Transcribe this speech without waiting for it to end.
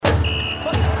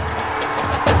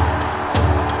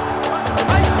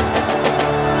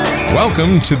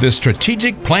Welcome to the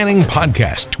Strategic Planning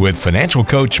Podcast with financial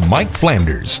coach Mike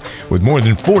Flanders. With more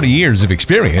than 40 years of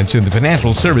experience in the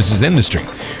financial services industry,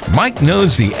 Mike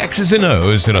knows the X's and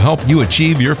O's that'll help you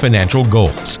achieve your financial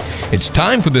goals. It's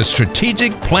time for the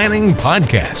Strategic Planning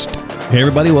Podcast. Hey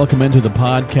everybody, welcome into the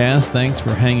podcast. Thanks for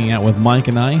hanging out with Mike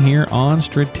and I here on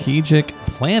Strategic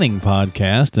Planning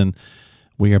Podcast. And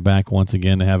we are back once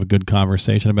again to have a good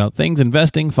conversation about things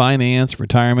investing, finance,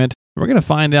 retirement. We're going to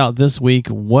find out this week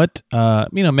what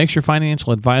makes your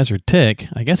financial advisor tick.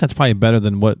 I guess that's probably better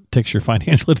than what ticks your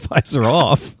financial advisor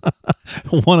off.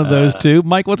 One of those two.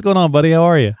 Mike, what's going on, buddy? How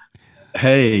are you?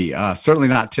 Hey, certainly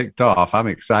not ticked off. I'm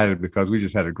excited because we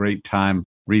just had a great time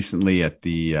recently at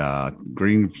the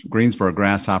Greensboro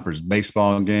Grasshoppers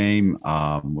baseball game.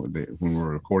 When we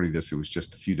were recording this, it was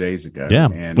just a few days ago. Yeah,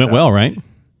 and went well, right?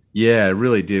 Yeah, it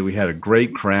really did. We had a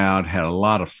great crowd, had a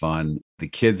lot of fun. The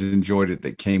kids enjoyed it.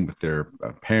 They came with their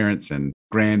parents and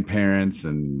grandparents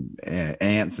and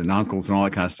aunts and uncles and all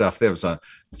that kind of stuff. There was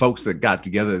folks that got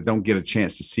together that don't get a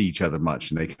chance to see each other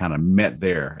much, and they kind of met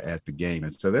there at the game.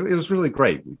 And so it was really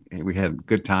great. We had a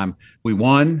good time. We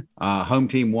won. Home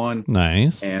team won.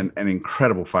 Nice. And an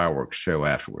incredible fireworks show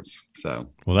afterwards. So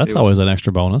well, that's always an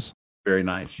extra bonus. Very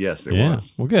nice. Yes, it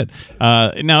was. Well, good.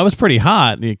 Now, it was pretty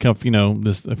hot,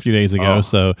 just a few days ago.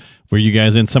 So were you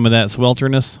guys in some of that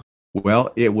swelterness?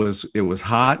 Well, it was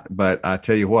hot, but I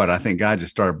tell you what, I think God just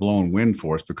started blowing wind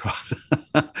for us because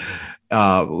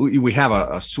we have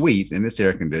a suite and it's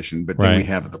air conditioned, but then we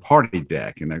have the party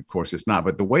deck, and of course it's not.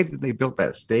 But the way that they built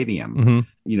that stadium,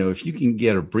 if you can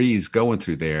get a breeze going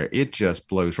through there, it just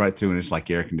blows right through, and it's like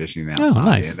air conditioning outside. Oh,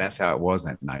 nice. And that's how it was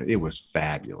that night. It was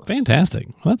fabulous. Fantastic.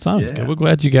 Well, that sounds good. We're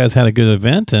glad you guys had a good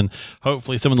event, and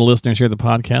hopefully some of the listeners here at the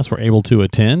podcast were able to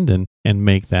attend and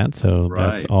make that. So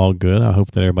that's all good. I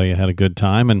hope that everybody had a good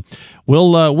time, and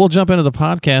we'll jump into the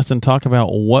podcast and talk about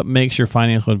what makes your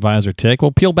financial advisor tick.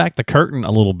 We'll peel back the curtain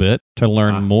a little bit to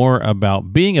learn more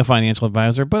about being a financial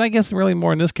advisor, but I guess really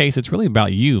more in this case, it's really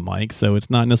about you, Mike. So it's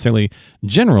not necessarily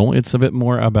general. It's a bit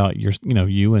more about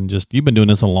you and just, you've been doing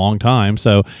this a long time.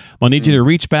 So I'll need you to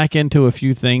reach back into a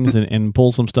few things and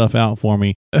pull some stuff out for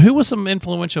me. Who was some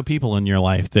influential people in your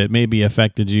life that maybe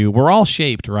affected you? We're all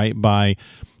shaped, right, by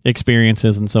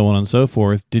experiences and so on and so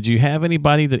forth. Did you have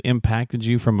anybody that impacted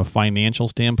you from a financial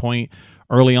standpoint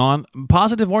early on,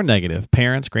 positive or negative?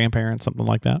 Parents, grandparents, something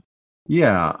like that?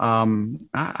 Yeah,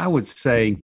 I would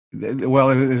say, well,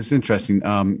 it's interesting.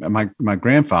 My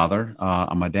grandfather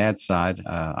on my dad's side,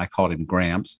 I called him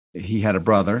Gramps. He had a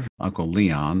brother, Uncle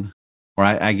Leon, or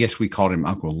I guess we called him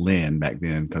Uncle Lynn back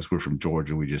then because we're from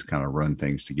Georgia. We just kind of run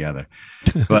things together.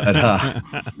 But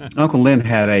Uncle Lynn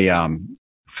had a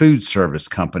food service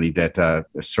company that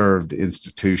served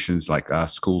institutions like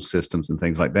school systems and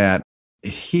things like that.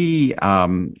 He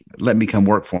let me come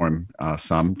work for him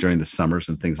some during the summers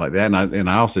and things like that. And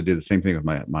I also did the same thing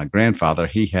with my grandfather.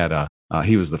 He had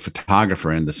he was the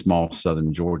photographer in the small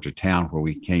southern Georgia town where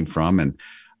we came from. And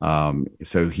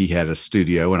so he had a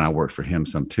studio, and I worked for him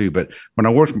some too. But when I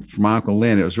worked for my Uncle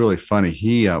Lynn, it was really funny.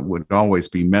 He would always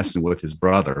be messing with his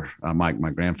brother, Mike,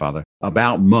 my grandfather,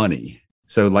 about money.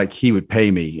 So like he would pay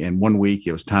me, and one week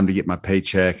it was time to get my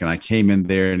paycheck, and I came in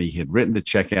there and he had written the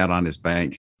check out on his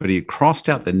bank, but he had crossed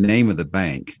out the name of the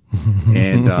bank,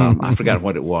 and I forgot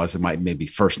what it was. It might maybe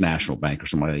First National Bank or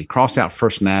something like that. He crossed out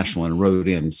First National and wrote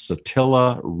in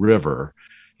Satilla River,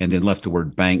 and then left the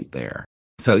word bank there.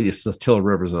 So yes, the Satilla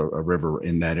River is a river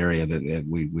in that area that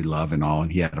we love and all,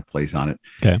 and he had a place on it.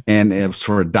 Okay. And it was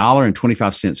for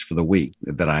 $1.25 for the week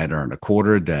that I had earned, a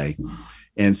quarter a day.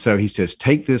 And so he says,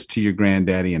 take this to your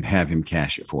granddaddy and have him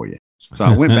cash it for you. So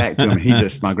I went back to him,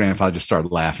 and my grandfather just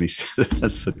started laughing. He said,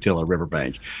 that's Satilla River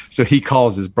Bank. So he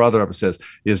calls his brother up and says,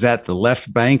 is that the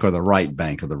left bank or the right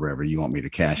bank of the river you want me to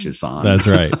cash this on? That's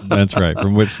right. That's right.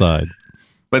 From which side?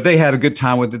 But they had a good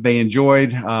time with it. They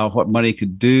enjoyed what money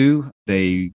could do.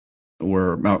 They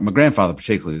were, my grandfather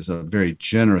particularly was a very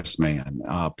generous man.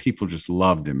 People just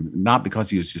loved him, not because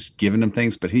he was just giving them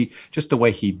things, but just the way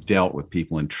he dealt with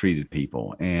people and treated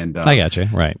people. And I got you.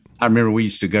 Right. I remember we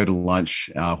used to go to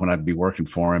lunch when I'd be working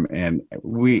for him, and it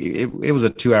was a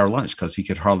 2-hour lunch because he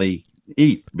could hardly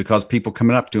eat because people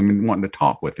coming up to him and wanting to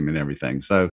talk with him and everything.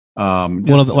 So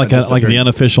the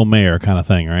unofficial mayor kind of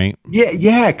thing, right?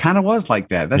 Yeah, it kind of was like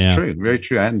that. That's true. Very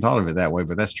true. I hadn't thought of it that way,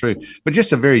 but that's true. But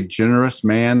just a very generous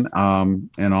man,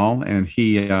 and all. And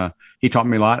he taught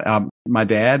me a lot. My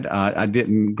dad, I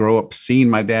didn't grow up seeing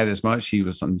my dad as much. He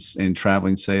was in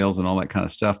traveling sales and all that kind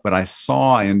of stuff. But I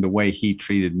saw in the way he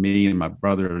treated me and my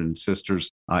brother and sisters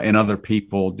and other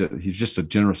people, he's just a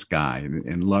generous guy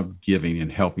and loved giving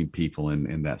and helping people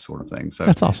and that sort of thing. So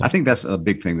that's awesome. I think that's a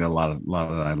big thing that a lot of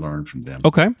that I learned from them.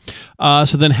 Okay.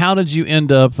 So then how did you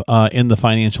end up in the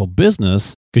financial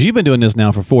business? Because you've been doing this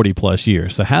now for 40 plus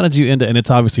years. So how did you end up, and it's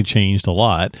obviously changed a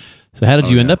lot. So how did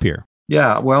you end up here?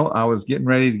 Yeah, well, I was getting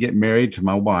ready to get married to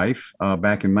my wife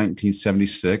back in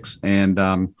 1976, and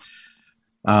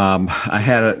I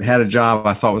had a job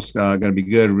I thought was going to be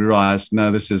good. We realized, no,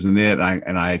 this isn't it.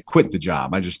 I quit the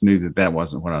job. I just knew that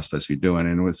wasn't what I was supposed to be doing.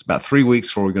 And it was about 3 weeks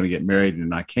before we were going to get married,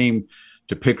 and I came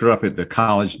to pick her up at the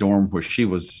college dorm where she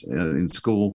was in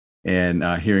school, and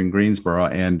here in Greensboro,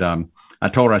 and I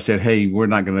told her, I said, hey, we're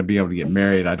not going to be able to get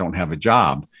married. I don't have a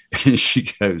job. And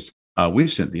she goes,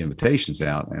 we've sent the invitations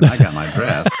out and I got my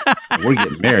dress. We're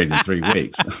getting married in 3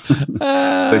 weeks.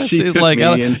 So she took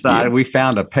me inside and we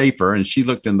found a paper, and she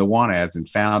looked in the want ads and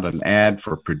found an ad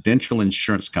for Prudential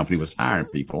Insurance Company was hiring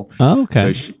people. Oh,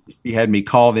 okay. So she had me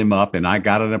call them up, and I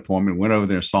got an appointment, went over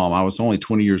there and saw them. I was only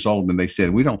 20 years old, and they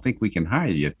said, we don't think we can hire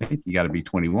you. I think you got to be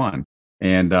 21.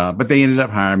 And, but they ended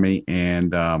up hiring me,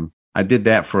 and I did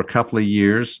that for a couple of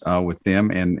years with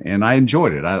them, and I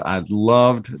enjoyed it. I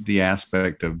loved the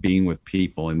aspect of being with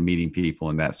people and meeting people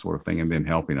and that sort of thing, and then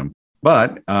helping them.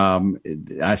 But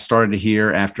I started to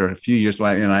hear after a few years,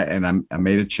 and I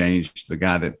made a change. The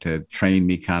guy that trained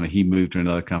me, he moved to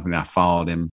another company. I followed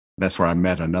him. That's where I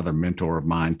met another mentor of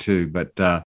mine too. But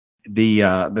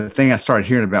the thing I started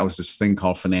hearing about was this thing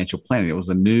called financial planning. It was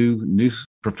a new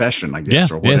profession, I guess,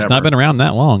 or whatever. Yeah, it's not been around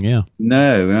that long. Yeah.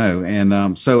 No.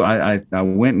 And so I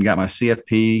went and got my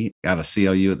CFP, got a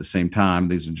CLU at the same time.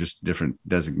 These are just different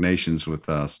designations with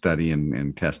study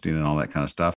and testing and all that kind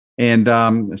of stuff. And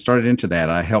started into that.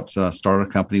 I helped start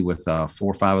a company with 4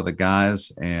 or 5 of the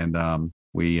guys, and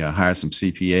we hired some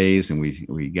CPAs, and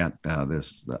we got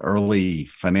this early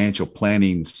financial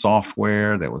planning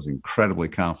software that was incredibly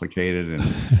complicated,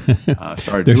 and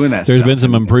started doing that. There's been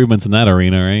some improvements in that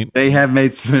arena, right? They have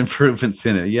made some improvements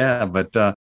in it, yeah. But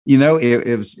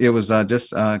it was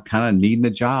just kind of needing a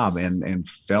job, and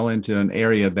fell into an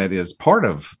area that is part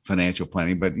of financial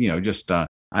planning, but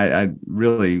I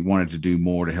really wanted to do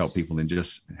more to help people than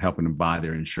just helping them buy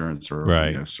their insurance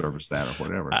or service that or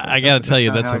whatever. So I got to tell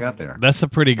you, that's a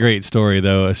pretty great story,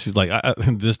 though. She's like,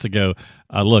 just to go,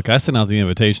 look, I sent out the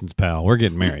invitations, pal. We're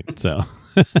getting married, so.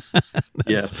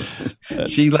 Yes,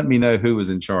 she let me know who was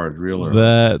in charge real early.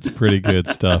 That's pretty good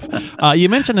stuff. You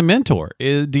mentioned a mentor.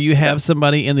 Do you have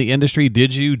somebody in the industry?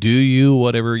 Do you,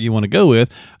 whatever you want to go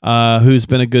with, who's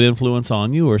been a good influence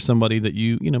on you, or somebody that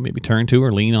you maybe turn to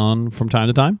or lean on from time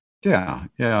to time? Yeah.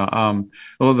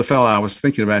 Well, the fellow I was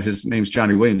thinking about, his name's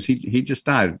Johnny Williams. He just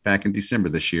died back in December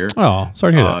this year. Oh,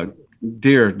 sorry to hear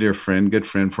that. Dear friend, good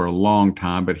friend for a long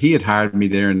time. But he had hired me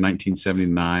there in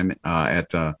 1979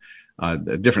 at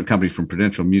a different company from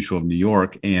Prudential Mutual of New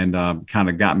York, and kind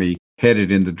of got me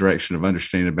headed in the direction of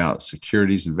understanding about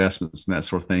securities, investments, and that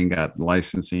sort of thing. Got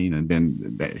licensing, and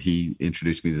then he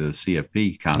introduced me to the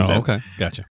CFP concept. Oh, okay,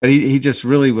 gotcha. But he just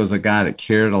really was a guy that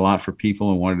cared a lot for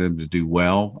people and wanted them to do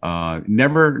well.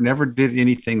 Never did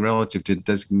anything relative to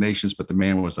designations, but the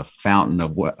man was a fountain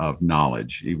of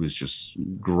knowledge. He was just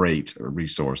great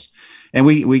resource, and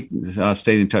we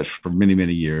stayed in touch for many,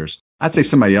 many years. I'd say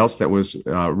somebody else that was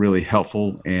really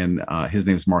helpful, and his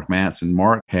name is Mark Matz. And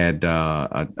Mark had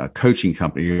a coaching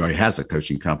company. He already has a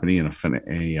coaching company and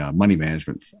a money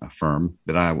management firm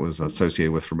that I was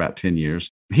associated with for about 10 years.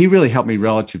 He really helped me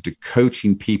relative to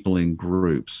coaching people in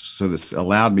groups. So this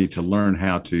allowed me to learn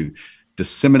how to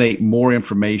disseminate more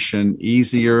information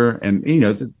easier. And,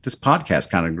 this podcast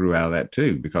kind of grew out of that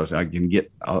too, because I can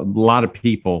get a lot of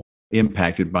people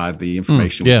impacted by the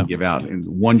information we can give out in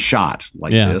one shot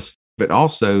like this. But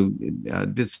also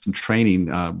did some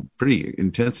training, pretty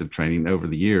intensive training over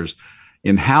the years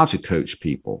in how to coach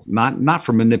people, not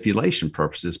for manipulation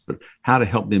purposes, but how to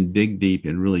help them dig deep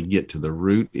and really get to the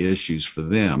root issues for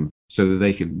them so that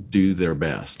they can do their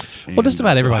best. Well, just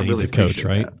about everybody needs a coach,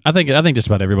 right? I think just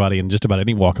about everybody in just about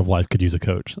any walk of life could use a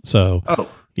coach. So,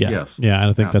 yes. Yeah,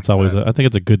 I think that's always. I think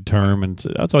it's a good term, and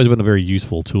that's always been a very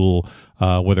useful tool,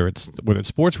 whether it's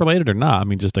sports related or not. I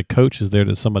mean, just a coach is there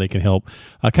that somebody can help,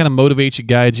 kind of motivate you,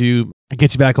 guide you,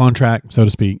 get you back on track, so to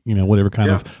speak. Whatever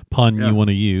kind of pun you want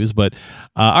to use. But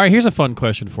all right, here's a fun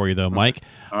question for you, though, Mike.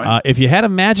 Right. If you had a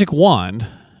magic wand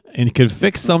and you could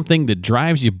fix something that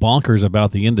drives you bonkers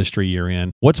about the industry you're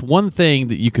in, what's one thing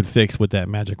that you could fix with that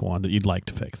magic wand that you'd like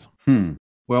to fix?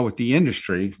 Well, with the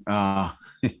industry,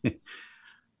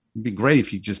 It'd be great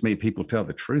if you just made people tell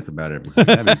the truth about everything.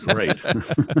 That'd be great.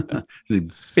 So,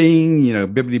 bing,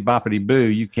 bibbity boppity boo,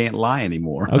 you can't lie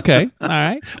anymore. Okay. All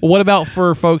right. Well, what about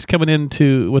for folks coming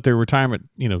into with their retirement,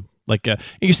 like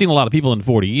you've seen a lot of people in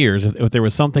 40 years. If there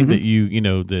was something that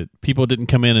that people didn't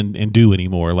come in and do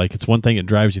anymore, like it's one thing that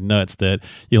drives you nuts that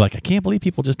you're like, I can't believe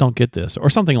people just don't get this, or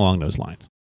something along those lines.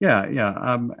 Yeah.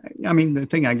 I mean, the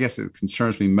thing I guess that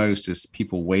concerns me most is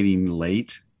people waiting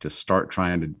late to start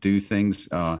trying to do things,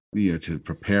 to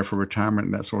prepare for retirement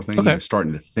and that sort of thing. Okay.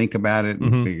 Starting to think about it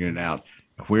and figuring out,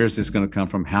 where's this going to come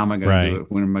from? How am I going to do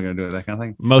it? When am I going to do it? That kind of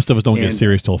thing. Most of us don't get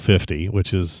serious till 50,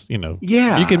 which is, you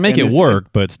can make it work,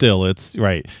 but still, it's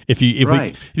right. If you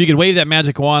could wave that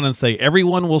magic wand and say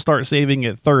everyone will start saving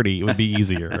at 30, it would be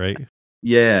easier, right?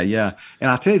 Yeah.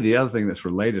 And I'll tell you the other thing that's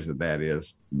related to that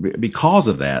is because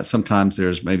of that, sometimes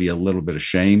there's maybe a little bit of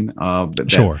shame.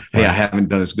 Hey, I haven't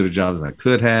done as good a job as I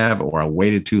could have, or I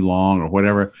waited too long or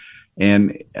whatever.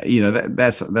 And,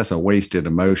 that's a wasted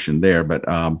emotion there. But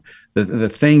the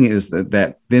thing is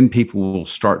that then people will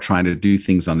start trying to do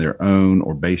things on their own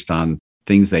or based on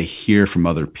things they hear from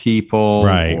other people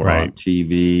or on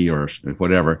TV or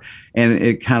whatever. And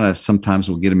it kind of sometimes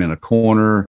will get them in a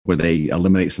corner where they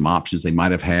eliminate some options they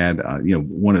might have had.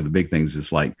 One of the big things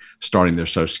is like starting their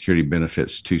Social Security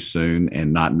benefits too soon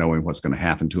and not knowing what's going to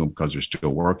happen to them because they're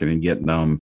still working, and getting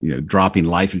them, dropping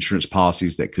life insurance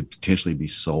policies that could potentially be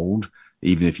sold,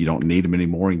 even if you don't need them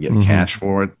anymore, and get cash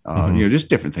for it. Just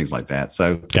different things like that.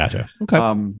 So, gotcha.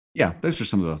 Okay. Those are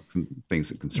some of the things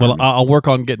that concern me. Well, I'll work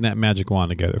on getting that magic wand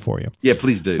together for you. Yeah,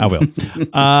 please do. I will.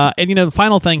 And the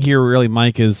final thing here, really,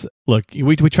 Mike, is look,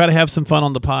 we try to have some fun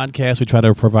on the podcast. We try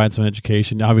to provide some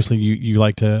education. Obviously, you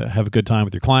like to have a good time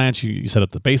with your clients. You set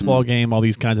up the baseball game, all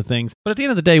these kinds of things. But at the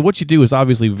end of the day, what you do is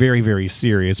obviously very, very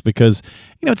serious because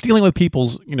it's dealing with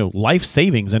people's life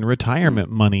savings and retirement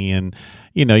money. And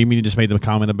you just made the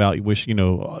comment about you wish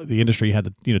the industry had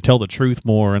to tell the truth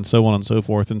more, and so on and so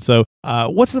forth. And so,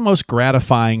 what's the most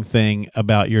gratifying thing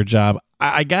about your job?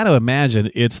 I got to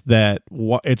imagine it's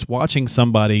watching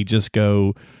somebody just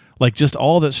go, like, just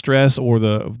all that stress or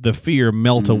the fear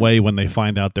melt away when they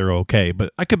find out they're okay.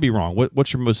 But I could be wrong.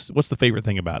 What's the favorite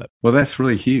thing about it? Well, that's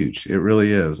really huge. It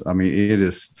really is. I mean, it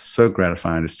is so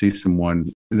gratifying to see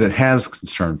someone that has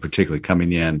concern, particularly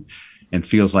coming in and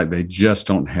feels like they just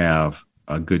don't have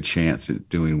a good chance at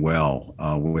doing well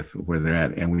with where they're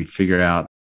at. And we figure out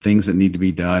things that need to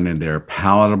be done, and they're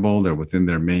palatable, they're within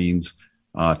their means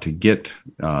to get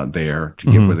there,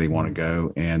 to get where they want to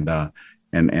go, and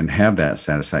have that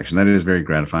satisfaction. That is very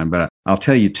gratifying. But I'll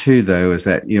tell you too, though, is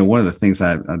that, one of the things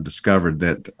I discovered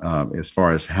that as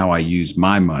far as how I use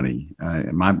my money,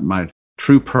 my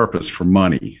true purpose for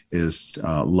money is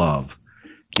love.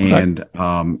 Okay. And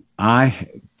I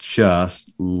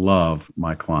just love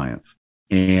my clients.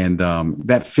 And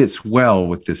that fits well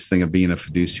with this thing of being a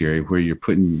fiduciary, where you're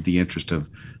putting the interest of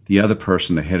the other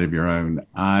person ahead of your own.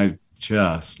 I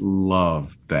just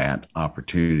love that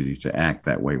opportunity to act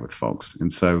that way with folks.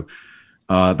 And so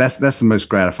that's the most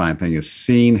gratifying thing, is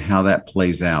seeing how that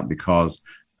plays out, because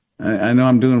I know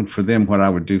I'm doing for them what I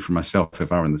would do for myself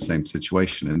if I were in the same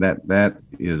situation. And that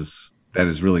is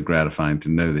really gratifying to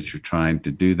know that you're trying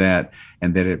to do that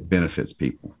and that it benefits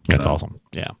people. That's awesome.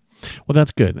 Yeah. Well, that's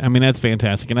good. I mean, that's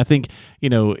fantastic. And I think,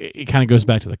 it kind of goes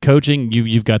back to the coaching.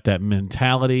 You've got that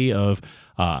mentality of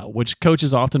which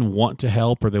coaches often want to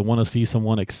help, or they want to see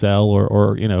someone excel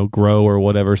or grow or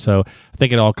whatever. So I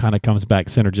think it all kind of comes back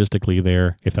synergistically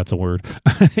there, if that's a word,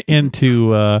 into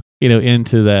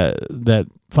that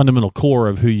fundamental core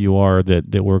of who you are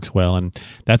that works well. And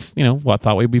that's, what I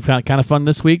thought would be kind of fun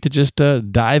this week to just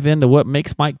dive into what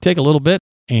makes Mike tick a little bit.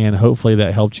 And hopefully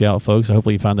that helped you out, folks.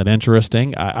 Hopefully you found that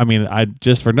interesting. I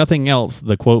just, for nothing else,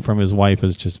 the quote from his wife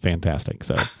is just fantastic.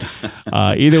 So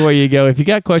either way you go, if you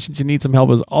got questions, you need some help,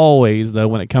 as always, though,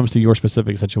 when it comes to your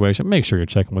specific situation, make sure you're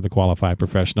checking with a qualified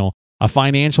professional, a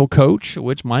financial coach,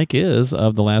 which Mike is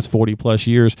of the last 40 plus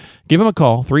years. Give him a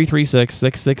call,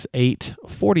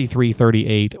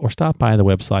 336-668-4338, or stop by the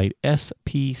website,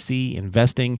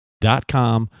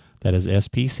 spcinvesting.com. That is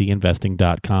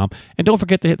spcinvesting.com. And don't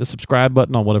forget to hit the subscribe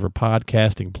button on whatever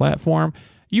podcasting platform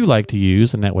you like to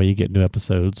use, and that way you get new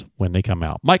episodes when they come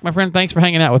out. Mike, my friend, thanks for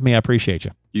hanging out with me. I appreciate you.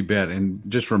 You bet. And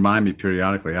just remind me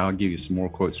periodically. I'll give you some more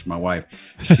quotes from my wife.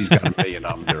 She's got a million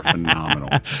of them. They're phenomenal.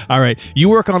 All right. You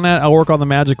work on that. I'll work on the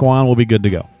magic wand. We'll be good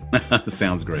to go.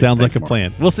 Sounds great. Sounds like a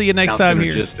plan. We'll see you next time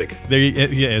here. Synergistic.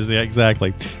 Yeah,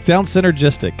 exactly. Sounds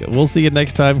synergistic. We'll see you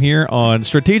next time here on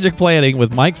Strategic Planning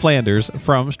with Mike Flanders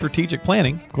from Strategic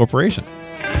Planning Corporation.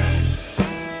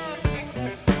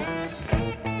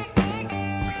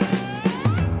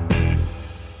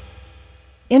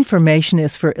 information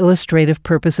is for illustrative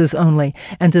purposes only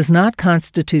and does not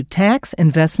constitute tax,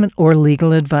 investment, or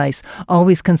legal advice.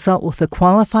 Always consult with a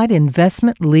qualified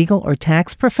investment, legal, or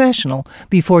tax professional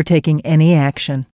before taking any action.